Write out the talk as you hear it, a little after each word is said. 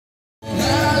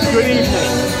Good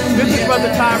evening. This is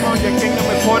Brother Tyrone, your Kingdom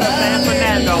Reporter of San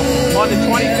Fernando, on the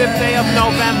 25th day of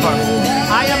November.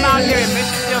 I am out here in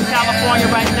Mission Hills, California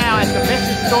right now at the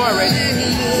Mission Storage,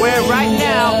 where right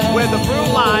now, where the Brew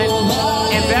Line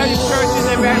and various churches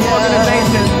and various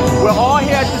organizations, we're all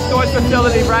here at the storage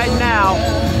facility right now,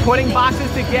 putting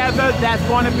boxes together that's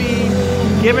going to be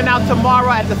given out tomorrow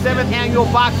at the 7th annual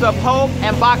Box of Hope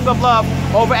and Box of Love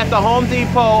over at the Home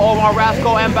Depot over on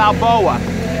Rasco and Balboa.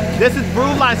 This is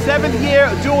Brew Line's 7th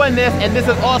year doing this, and this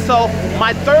is also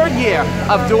my 3rd year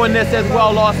of doing this as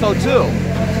well also too.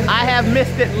 I have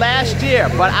missed it last year,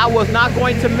 but I was not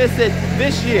going to miss it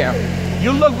this year.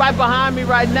 You look right behind me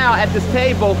right now at this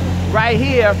table right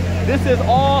here. This is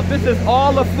all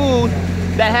the food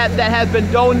that has been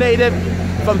donated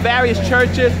from various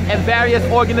churches and various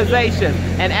organizations.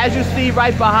 And as you see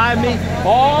right behind me,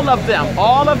 all of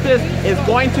this is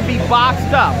going to be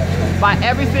boxed up by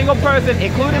every single person,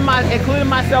 including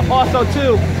myself also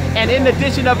too. And in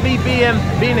addition of me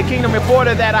being the Kingdom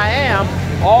Reporter that I am,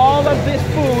 all of this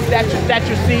food that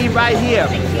you see right here,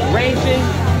 ranging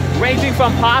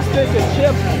from pastas to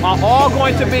chips, are all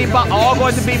going to be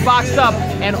boxed up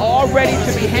and all ready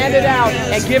to be handed out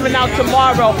and given out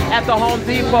tomorrow at the Home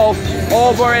Depot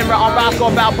over on Rasco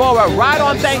and Balboa, right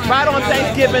on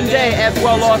Thanksgiving Day as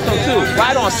well also too.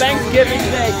 Right on Thanksgiving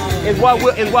Day is what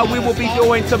we will be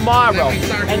doing tomorrow.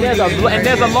 And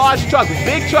there's a large truck,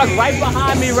 big truck right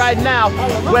behind me right now,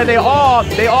 where they all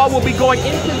will be going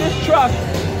into this truck,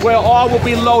 where all will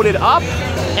be loaded up.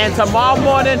 And tomorrow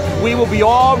morning, we will be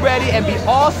all ready and be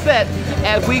all set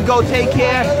as we go take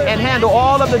care and handle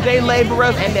all of the day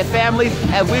laborers and their families,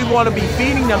 as we want to be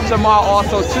feeding them tomorrow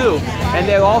also too. And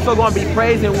they're also going to be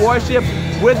praise and worship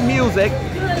with music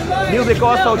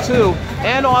also too,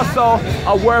 and also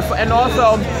a word for, and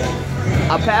also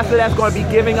a pastor that's going to be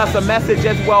giving us a message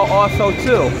as well also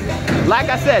too. Like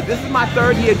I said, this is my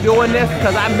 3rd year doing this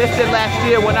because I missed it last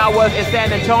year when I was in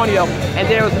San Antonio, and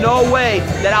there was no way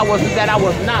that I was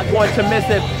not going to miss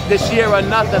it this year or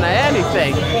nothing or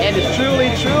anything. And it's truly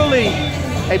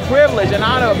a privilege and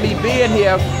honor of me being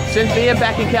here since being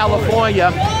back in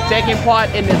California, taking part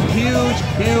in this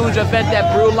huge event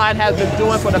that Brew Line has been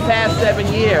doing for the past 7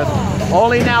 years.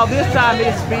 Only now this time it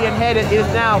is being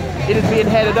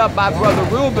headed up by Brother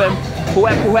Ruben, who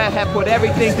have put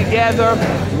everything together,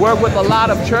 work with a lot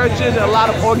of churches and a lot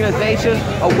of organizations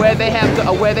where they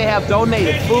have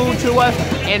donated food to us,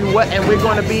 and we're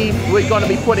going to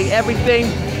be putting everything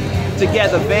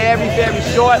together very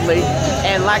shortly.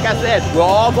 And like I said, we're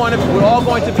all going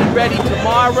to be ready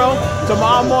tomorrow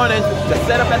morning to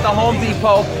set up at the Home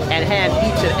Depot and hand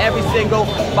each and every single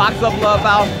box of love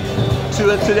out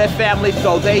to their family,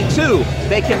 so they too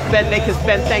can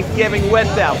spend Thanksgiving with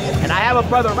them. And I have a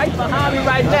brother right behind me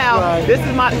right now. Right. This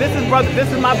is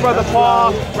my brother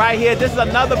Paul right here. This is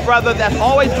another brother that's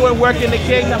always doing work in the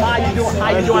kingdom. How you doing,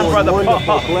 brother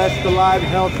Paul? Blessed, alive,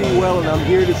 healthy, well, and I'm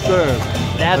here to serve.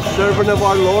 That's a servant of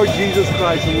our Lord Jesus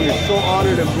Christ, and we are so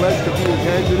honored and blessed to be his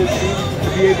hands and his feet, to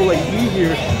be able to be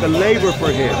here to labor for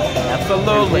him.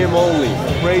 Absolutely. And him only.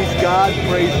 Praise God,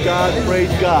 praise God, praise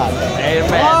God.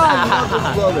 Amen. Love this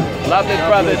brother. Love this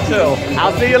brother too.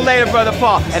 I'll see you later, Brother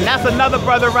Paul. And that's another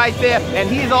brother right there, and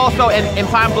he's also in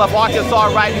Pine Bluff,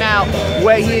 Arkansas right now,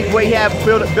 where he have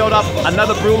built up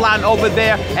another brew line over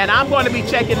there. And I'm going to be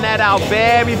checking that out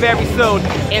very soon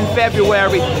in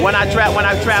February when I travel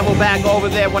back over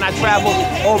there, when I travel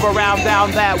over around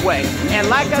down that way. And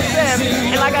like I said,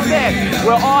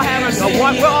 we're all having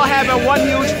one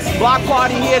huge block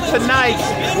party here tonight,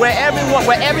 where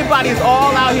everybody's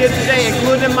all out here today,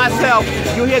 including myself.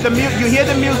 You hear the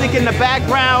music in the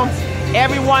background.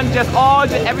 Everybody just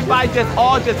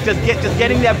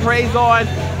getting their praise on,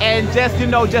 and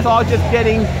getting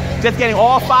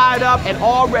all fired up and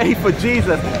all ready for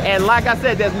Jesus. And like I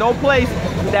said, there's no place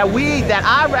that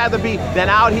I'd rather be than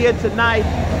out here tonight,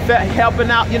 helping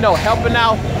out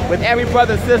with every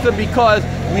brother and sister, because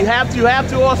you have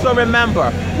to also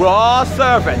remember, we're all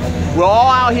servants. We're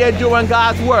all out here doing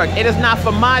God's work. It is not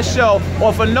for my show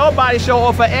or for nobody's show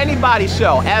or for anybody's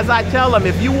show. As I tell them,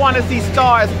 if you want to see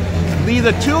stars,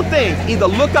 either two things: either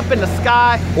look up in the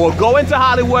sky or go into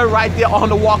Hollywood right there on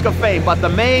the Walk of Fame. But the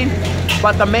main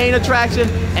attraction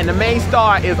and the main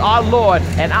star is our Lord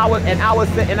and our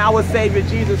Savior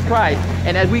Jesus Christ.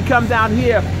 And as we come down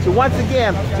here to once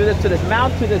again to this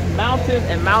mountains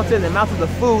of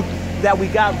food that we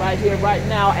got right here right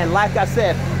now, and like I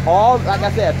said, all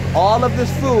of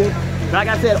this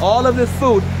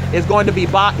food is going to be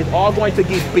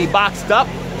boxed up,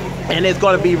 and it's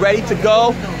going to be ready to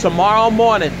go tomorrow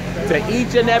morning to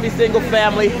each and every single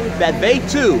family that they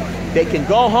too they can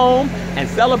go home and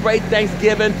celebrate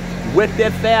Thanksgiving with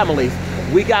their families.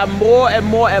 We got more and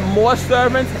more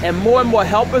servants and more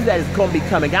helpers that is going to be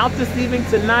coming out this evening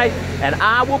tonight, and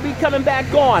I will be coming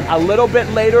back on a little bit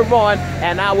later on,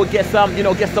 and I will get some,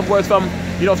 get some words from,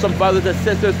 some brothers and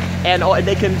sisters, and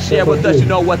they can share with us,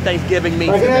 what Thanksgiving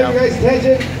means to them.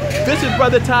 This is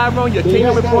Brother Tyrone, your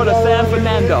Kingdom Reporter, San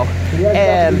Fernando.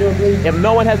 And if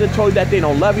no one hasn't told you that they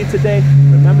don't love you today,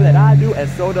 remember that I do, and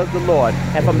so does the Lord.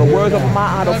 And from the words of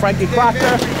my idol, Frankie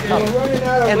Crocker,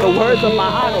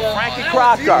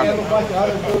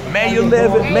 may you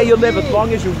live as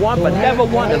long as you want, but never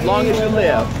want as long as you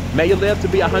live. May you live to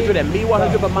be 100 and me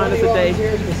 100 reminders a day.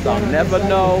 So I'll never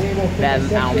know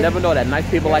that nice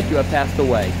people like you have passed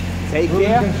away. Take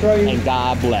care and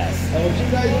God bless. And what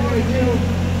you guys are going to do,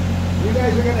 you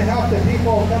guys are going to help the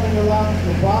people coming along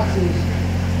the boxes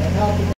and help them.